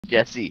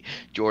Jesse,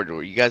 Jordan,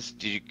 could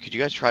you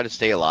guys try to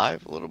stay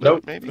alive a little bit,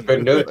 Nope, I maybe?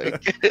 couldn't do it.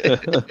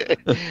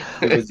 Like,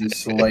 Too busy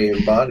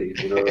slaying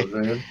bodies, you know what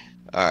I'm saying?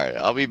 all right,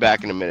 I'll be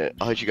back in a minute.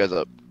 I'll hit you guys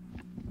up.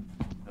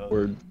 Hell yeah.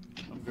 Word.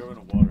 I'm going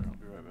to water. I'll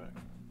be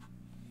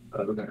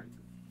right back.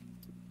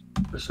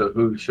 Okay. So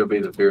who shall be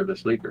the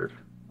fearless leader?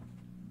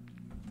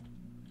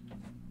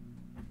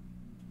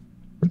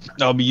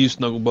 I'll be you,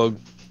 Snugglebug.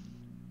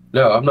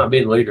 No, I'm not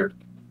being leader.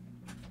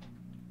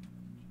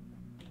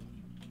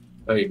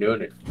 I ain't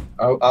doing it.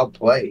 I'll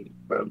play,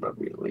 but I'm not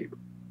being leader.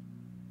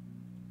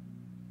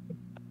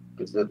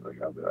 Because then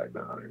like, I'll be like,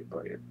 nah, I ain't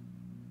playing.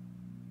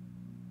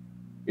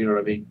 You know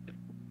what I mean?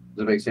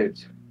 Does it make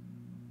sense?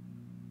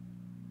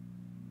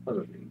 I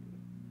don't mean,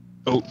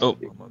 Oh,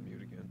 I'm on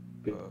mute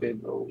again. big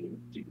old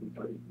deep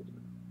play.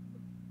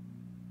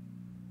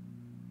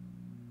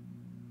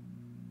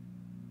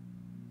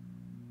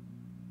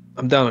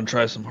 I'm down to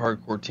try some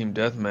hardcore team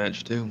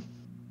deathmatch too.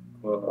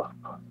 Well,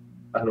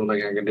 I don't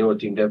think I can do a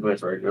team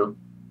deathmatch right now.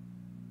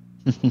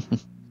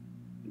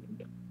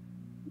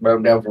 But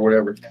I'm down for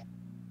whatever.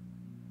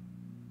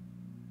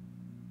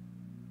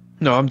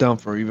 No, I'm down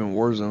for even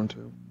Warzone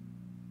too.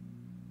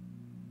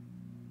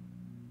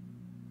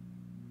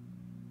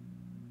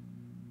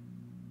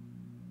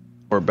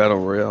 Or Battle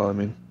Royale, I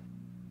mean.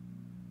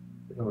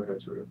 Oh,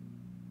 that's real.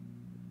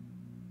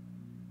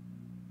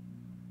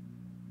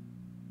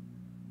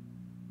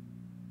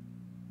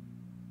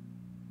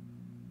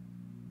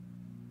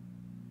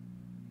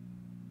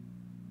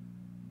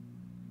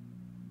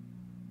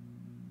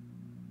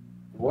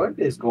 What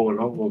is going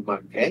on with my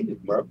game,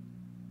 bro?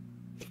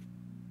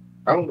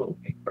 I don't know.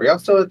 Are y'all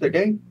still at the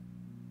game?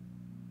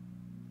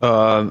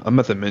 I'm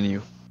at the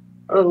menu.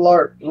 I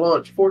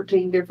launched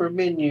 14 different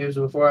menus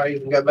before I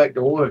even got back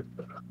to one.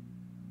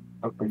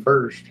 I'm from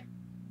first.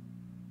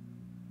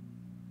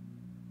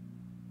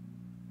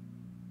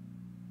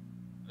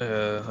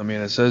 I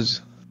mean, it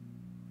says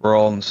we're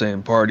all in the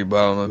same party, but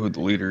I don't know who the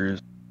leader is.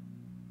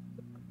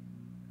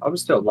 I'm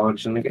still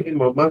launching the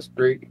game on my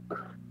streak.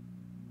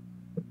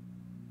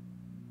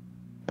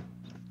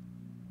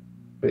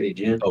 Hey,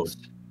 Oh, gents.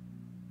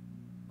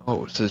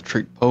 oh, it says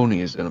Trick Pony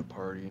is in a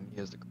party and he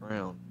has the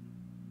crown.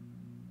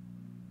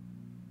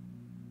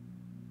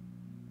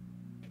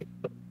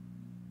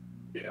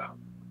 Yeah.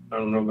 I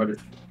don't know about it.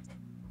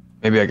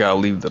 Maybe I gotta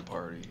leave the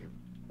party.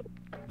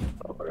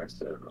 Oh, I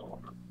said it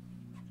all.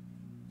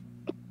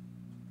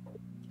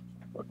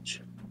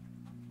 Watch.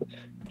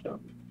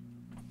 Jump.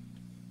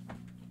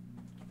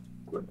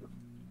 Quit.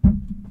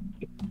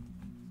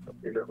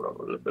 You're never on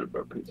a little bit of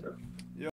a pizza.